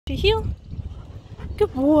Mochi, heel.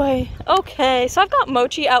 Good boy. Okay, so I've got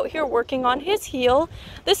Mochi out here working on his heel.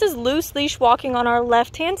 This is loose leash walking on our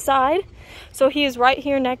left-hand side. So he is right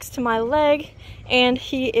here next to my leg, and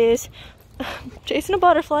he is chasing a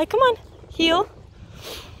butterfly. Come on, heel.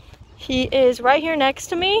 He is right here next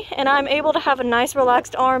to me, and I'm able to have a nice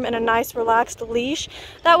relaxed arm and a nice relaxed leash.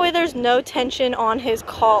 That way there's no tension on his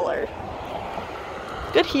collar.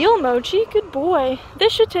 Good heel, Mochi. Good boy.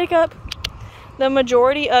 This should take up the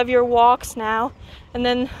majority of your walks now, and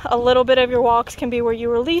then a little bit of your walks can be where you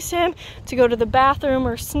release him to go to the bathroom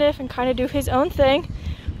or sniff and kind of do his own thing.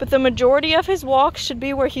 But the majority of his walks should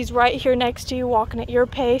be where he's right here next to you, walking at your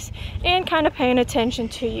pace and kind of paying attention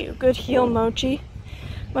to you. Good heel, Mochi.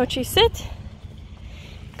 Mochi, sit.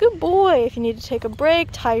 Good boy. If you need to take a break,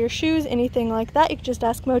 tie your shoes, anything like that, you can just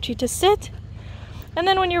ask Mochi to sit. And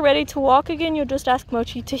then when you're ready to walk again, you'll just ask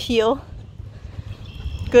Mochi to heel.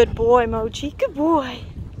 Good boy, Mochi. Good boy.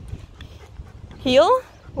 Heel.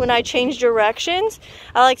 When I change directions,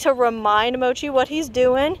 I like to remind Mochi what he's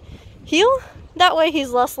doing. Heel. That way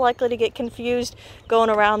he's less likely to get confused going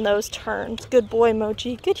around those turns. Good boy,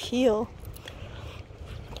 Mochi. Good heel.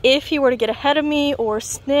 If he were to get ahead of me or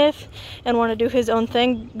sniff and want to do his own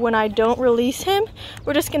thing when I don't release him,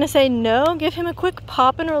 we're just going to say no, give him a quick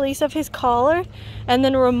pop and release of his collar, and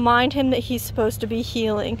then remind him that he's supposed to be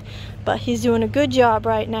heeling. But he's doing a good job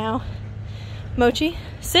right now. Mochi,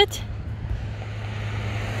 sit.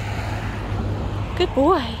 Good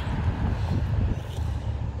boy.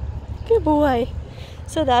 Good boy.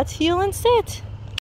 So that's heel and sit.